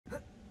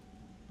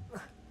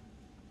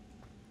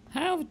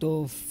How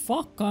the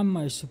fuck am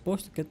I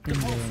supposed to get in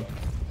there?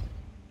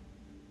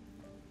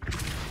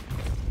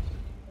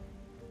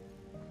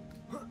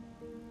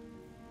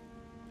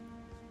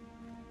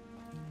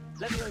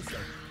 Levioso.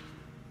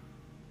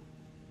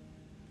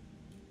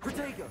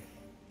 Protego.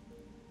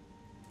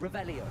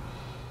 Revelio.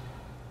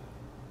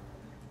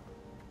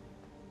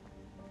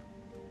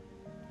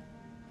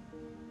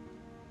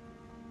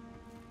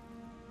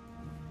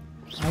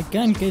 I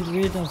can't get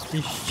rid of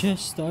this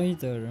chest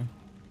either.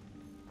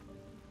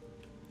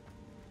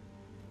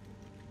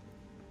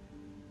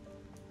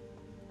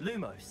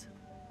 Lumos.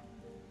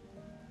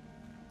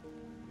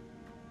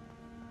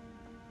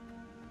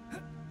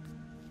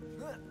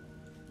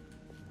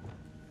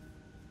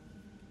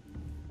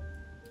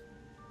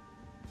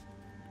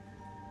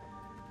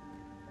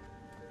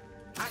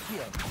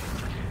 Accio.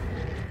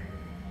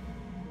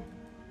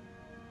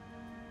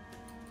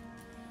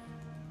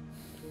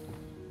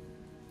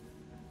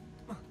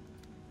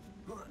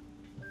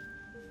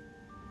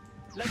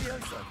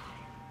 Levioso.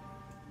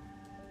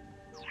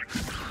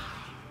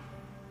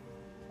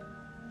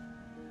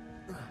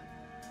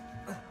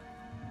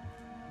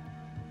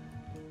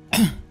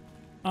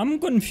 I'm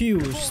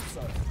confused.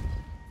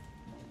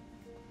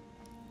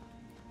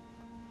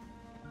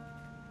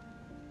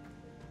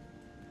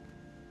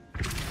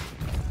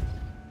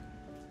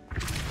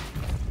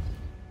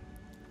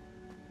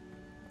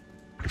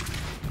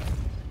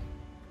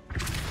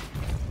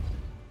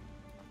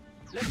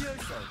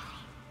 Levioso.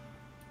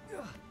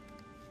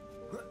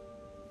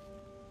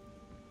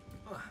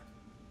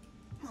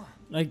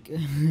 Like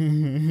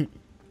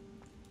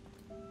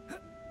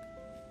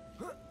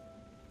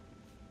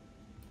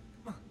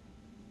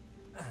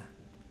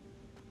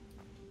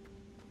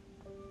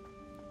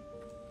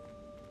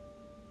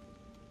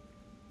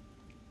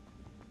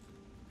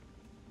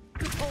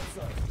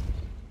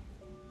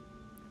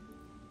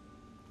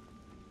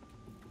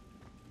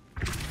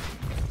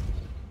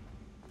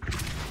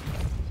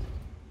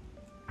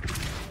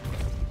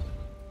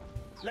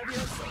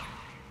Levioso.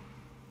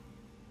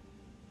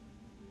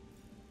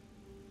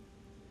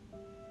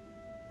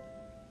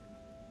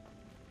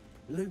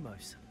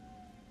 Lumos.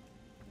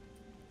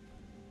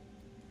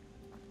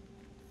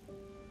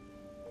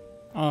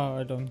 oh,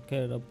 I don't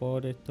care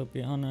about it, to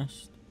be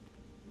honest.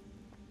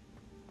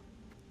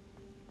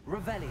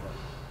 Revelio.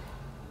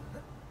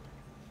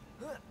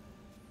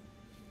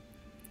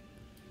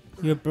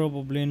 You're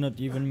probably not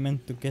even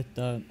meant to get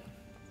that.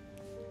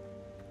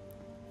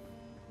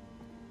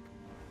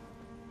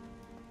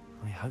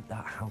 I hope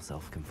that house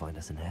elf can find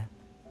us in here.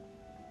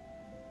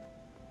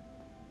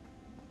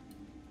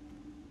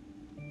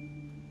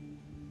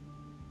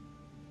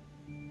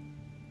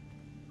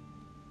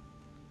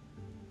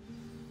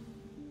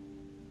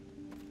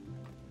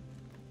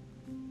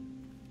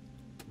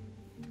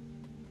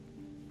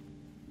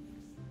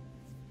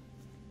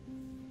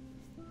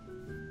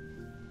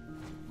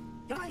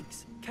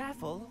 Yikes!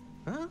 Careful!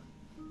 Huh?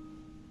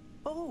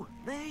 Oh,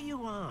 there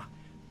you are.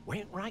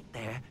 Wait right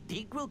there.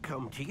 Deke will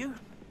come to you.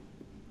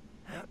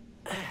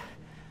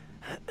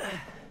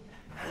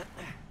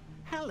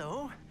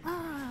 Hello.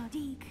 Ah,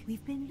 Deke,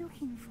 we've been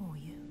looking for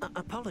you.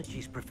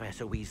 Apologies,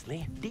 Professor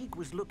Weasley. Deke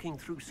was looking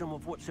through some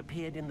of what's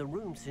appeared in the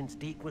room since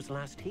Deke was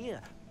last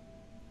here.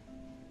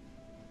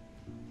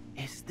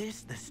 Is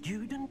this the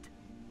student?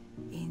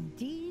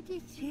 Indeed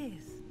it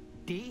is.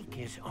 Deke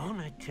is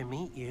honored to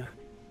meet you.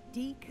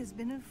 Deke has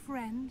been a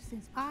friend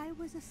since I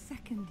was a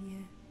second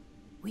year.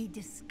 We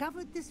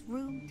discovered this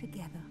room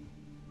together.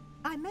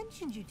 I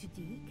mentioned you to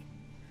Deke.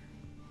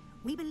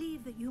 We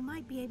believe that you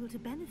might be able to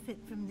benefit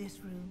from this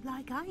room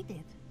like I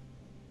did.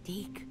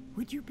 Deke,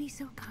 would you be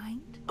so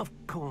kind? Of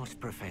course,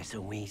 Professor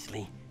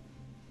Weasley.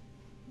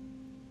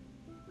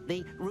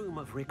 The Room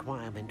of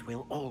Requirement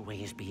will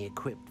always be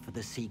equipped for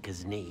the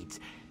Seeker's needs.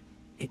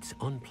 It's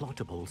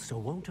unplottable, so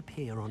won't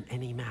appear on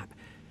any map.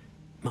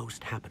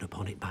 Most happen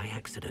upon it by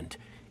accident,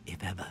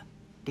 if ever.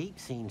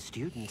 Deep-seen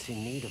students in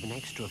need of an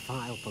extra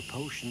file for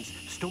potions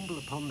stumble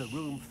upon the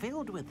room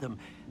filled with them.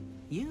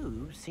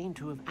 You seem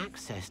to have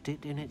accessed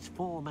it in its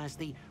form as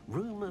the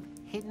Room of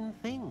Hidden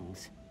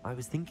Things. I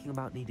was thinking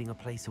about needing a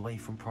place away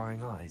from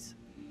prying eyes.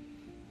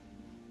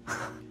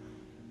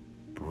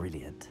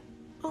 Brilliant.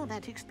 Oh,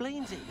 that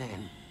explains it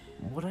then.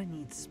 What I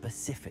need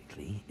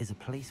specifically is a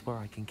place where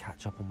I can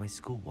catch up on my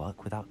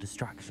schoolwork without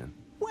distraction.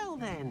 Well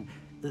then,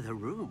 the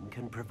room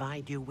can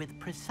provide you with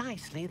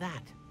precisely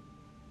that.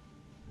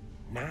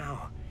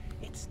 Now,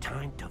 it's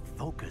time to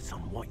focus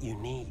on what you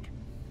need.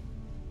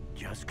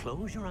 Just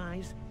close your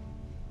eyes.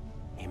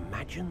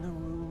 Imagine the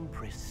room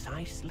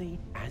precisely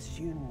as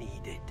you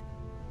need it.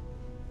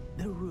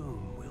 The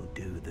room will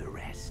do the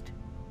rest.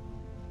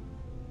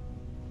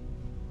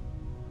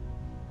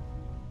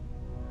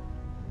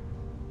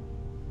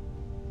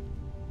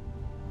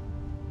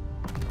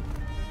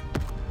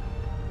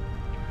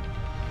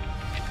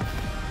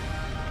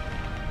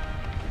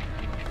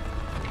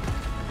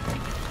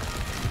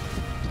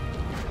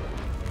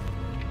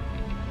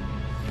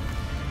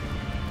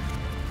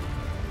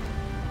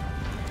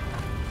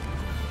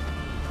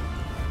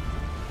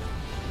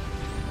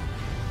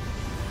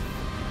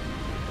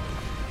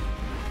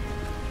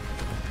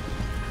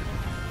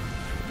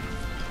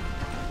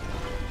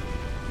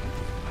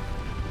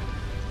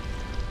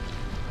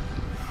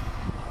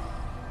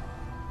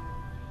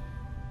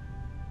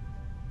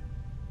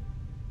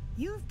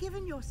 You've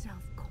given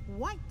yourself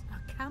quite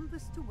a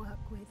canvas to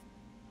work with.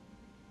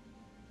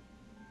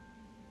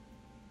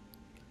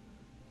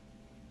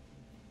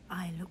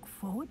 I look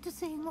forward to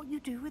seeing what you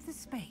do with the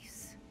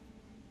space.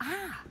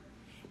 Ah,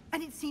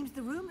 and it seems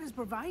the room has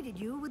provided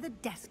you with a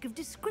desk of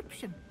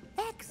description.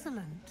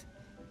 Excellent.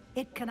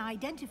 It can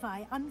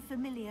identify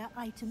unfamiliar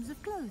items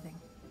of clothing.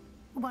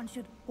 One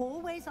should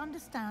always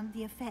understand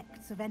the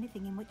effects of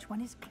anything in which one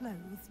is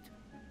clothed.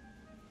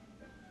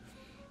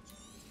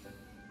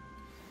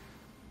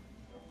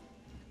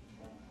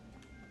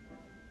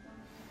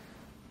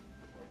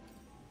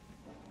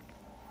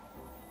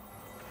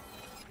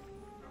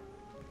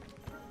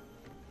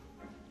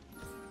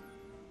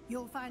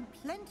 You'll find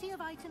plenty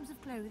of items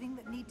of clothing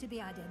that need to be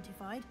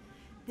identified.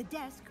 The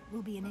desk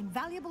will be an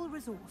invaluable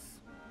resource.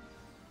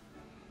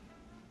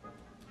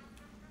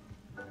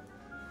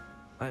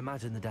 I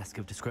imagine the desk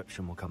of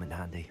description will come in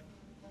handy.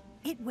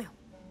 It will.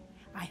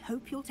 I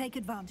hope you'll take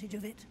advantage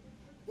of it.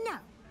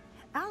 Now,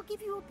 I'll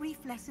give you a brief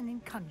lesson in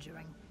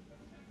conjuring.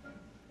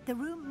 The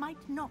room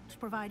might not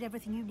provide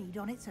everything you need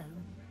on its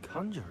own.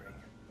 Conjuring?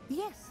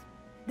 Yes,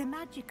 the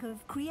magic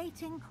of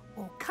creating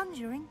or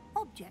conjuring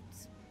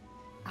objects.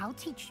 I'll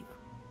teach you.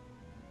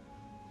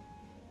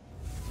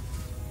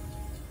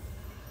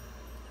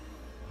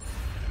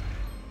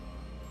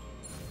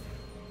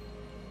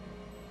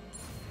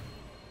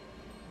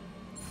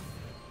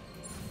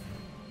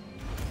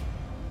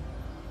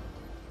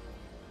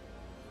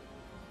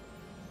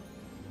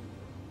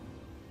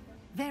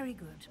 Very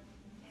good.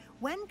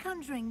 When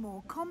conjuring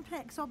more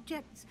complex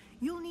objects,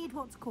 you'll need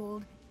what's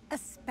called a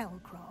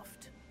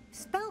spellcraft.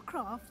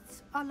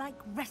 Spellcrafts are like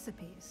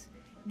recipes.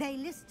 They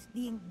list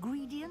the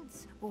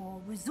ingredients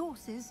or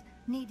resources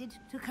needed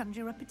to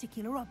conjure a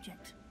particular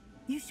object.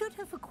 You should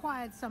have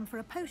acquired some for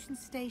a potion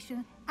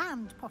station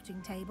and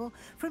potting table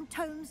from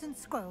tomes and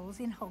scrolls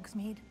in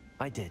Hogsmeade.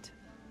 I did.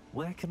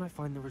 Where can I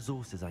find the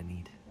resources I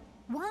need?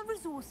 While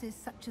resources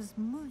such as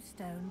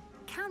moonstone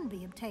can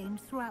be obtained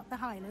throughout the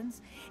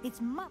Highlands,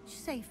 it's much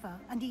safer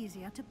and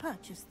easier to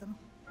purchase them.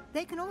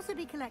 They can also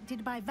be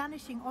collected by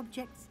vanishing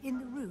objects in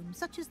the room,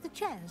 such as the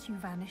chairs you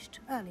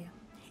vanished earlier.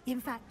 In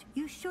fact,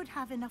 you should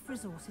have enough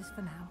resources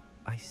for now.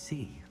 I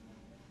see.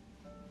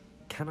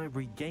 Can I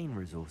regain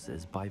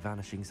resources by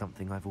vanishing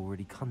something I've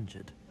already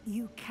conjured?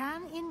 You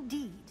can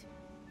indeed.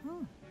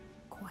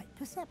 Quite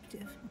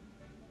perceptive.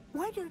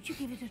 Why don't you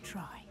give it a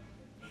try?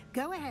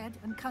 Go ahead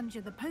and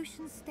conjure the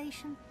potion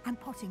station and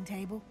potting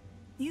table.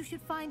 You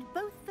should find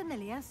both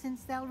familiar,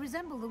 since they'll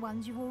resemble the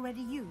ones you've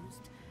already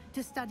used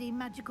to study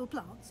magical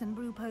plants and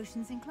brew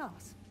potions in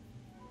class.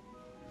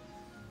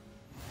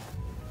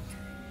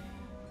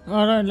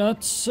 Alright,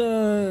 let's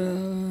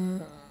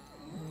where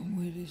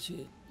is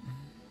it?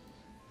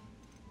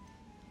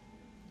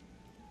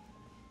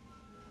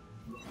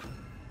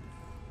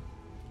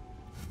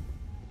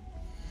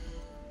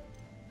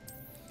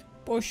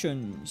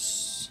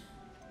 Potions.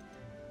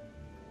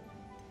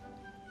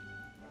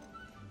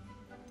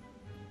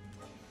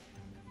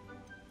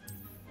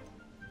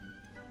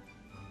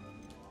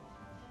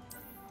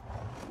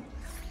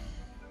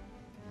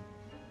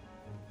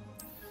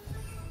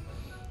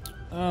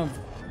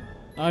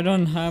 I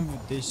don't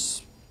have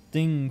this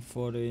thing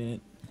for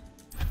it.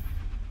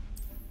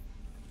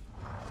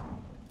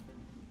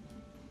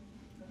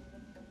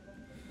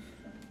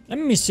 Let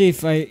me see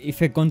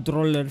if a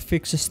controller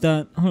fixes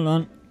that. Hold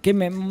on. Give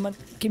me a moment.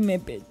 Give me a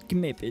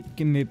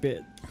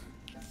bit.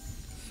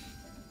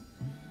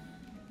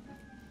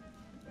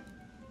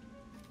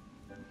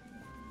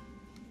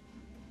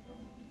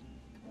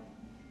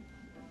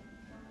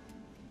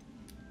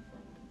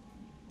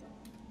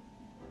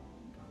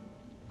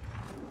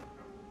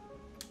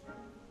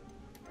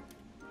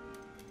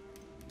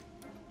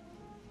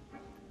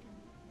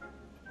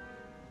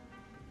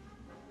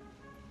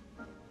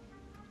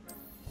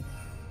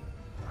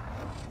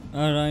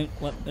 Alright,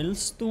 what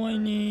else do I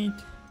need?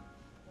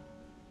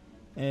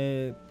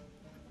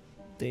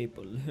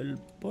 Table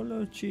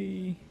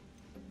helpology.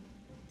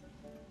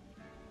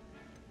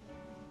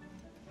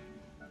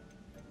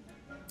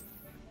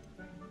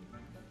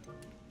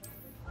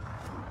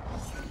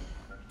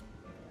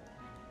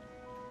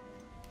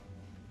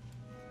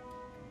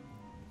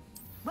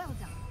 Well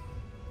done.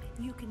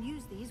 You can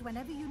use these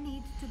whenever you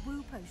need to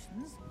brew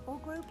potions or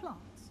grow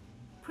plants.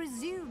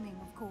 Presuming,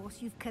 of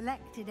course, you've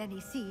collected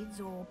any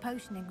seeds or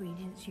potion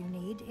ingredients you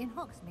need in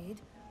Hogsmeade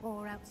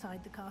or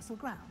outside the castle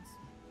grounds.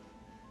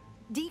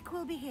 Deek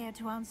will be here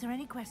to answer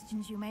any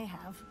questions you may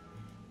have.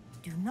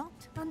 Do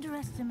not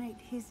underestimate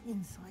his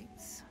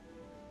insights.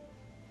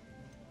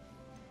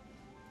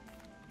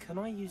 Can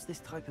I use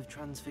this type of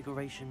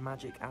transfiguration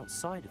magic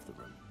outside of the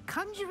room?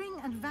 Conjuring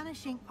and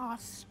vanishing are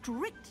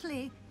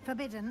strictly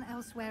forbidden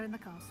elsewhere in the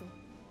castle.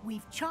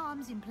 We've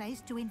charms in place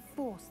to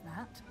enforce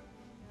that.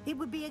 It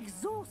would be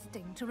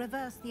exhausting to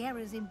reverse the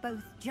errors in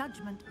both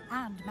judgment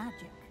and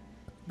magic.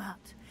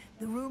 But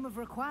the Room of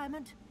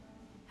Requirement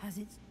has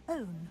its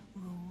own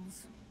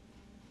rules.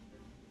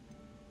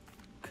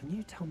 Can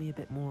you tell me a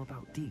bit more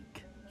about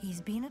Deek? He's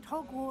been at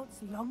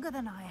Hogwarts longer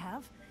than I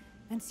have,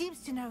 and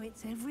seems to know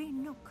its every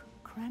nook,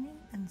 cranny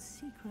and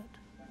secret.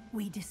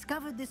 We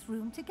discovered this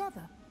room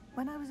together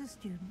when I was a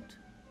student.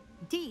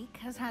 Deke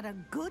has had a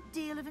good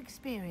deal of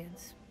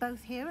experience,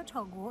 both here at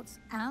Hogwarts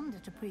and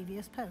at a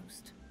previous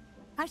post.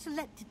 I shall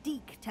let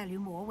Deke tell you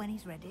more when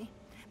he's ready,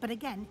 but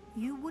again,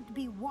 you would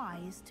be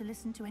wise to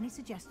listen to any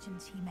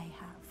suggestions he may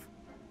have.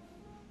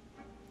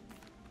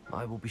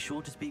 I will be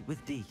sure to speak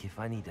with Deke if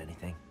I need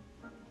anything.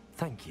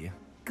 Thank you.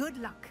 Good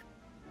luck.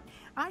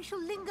 I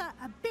shall linger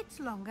a bit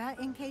longer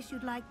in case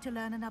you'd like to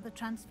learn another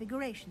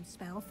transfiguration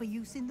spell for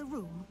use in the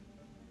room.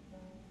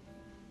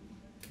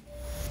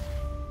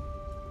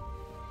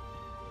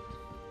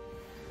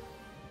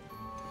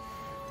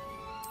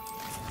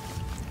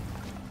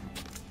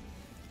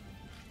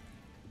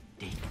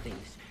 Deke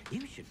thinks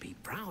you should be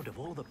proud of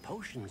all the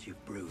potions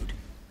you've brewed.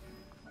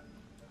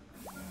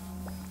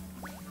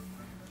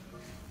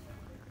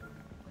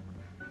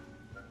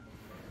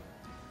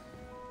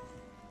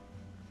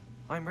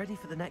 I'm ready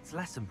for the next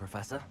lesson,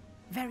 Professor.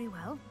 Very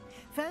well.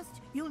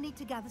 First, you'll need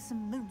to gather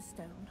some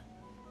moonstone.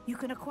 You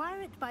can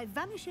acquire it by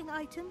vanishing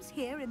items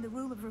here in the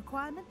Room of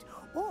Requirement,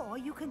 or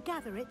you can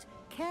gather it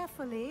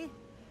carefully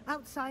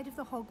outside of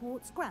the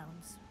Hogwarts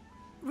grounds.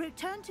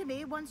 Return to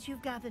me once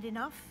you've gathered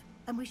enough,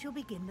 and we shall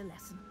begin the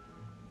lesson.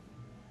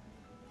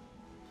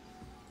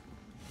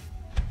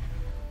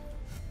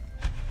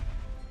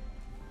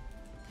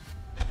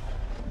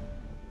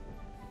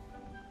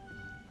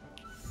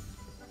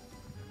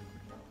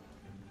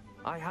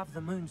 I have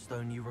the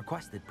moonstone you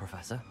requested,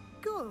 Professor.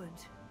 Good.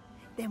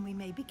 Then we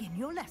may begin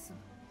your lesson.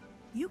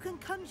 You can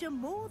conjure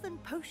more than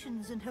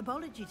potions and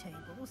herbology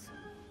tables.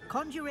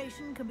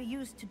 Conjuration can be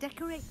used to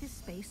decorate this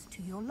space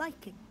to your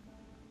liking.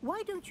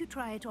 Why don't you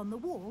try it on the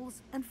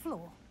walls and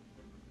floor?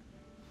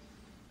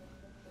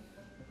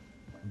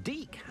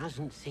 Deke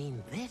hasn't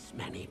seen this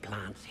many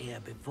plants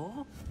here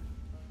before.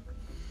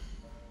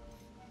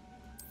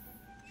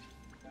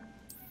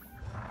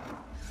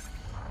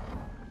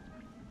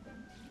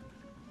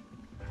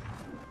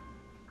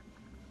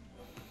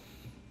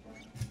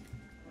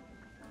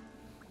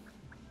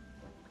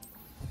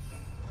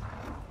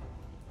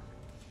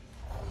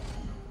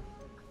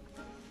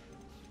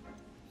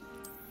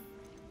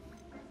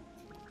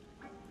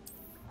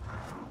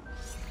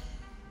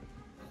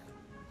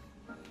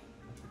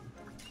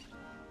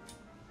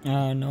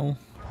 No.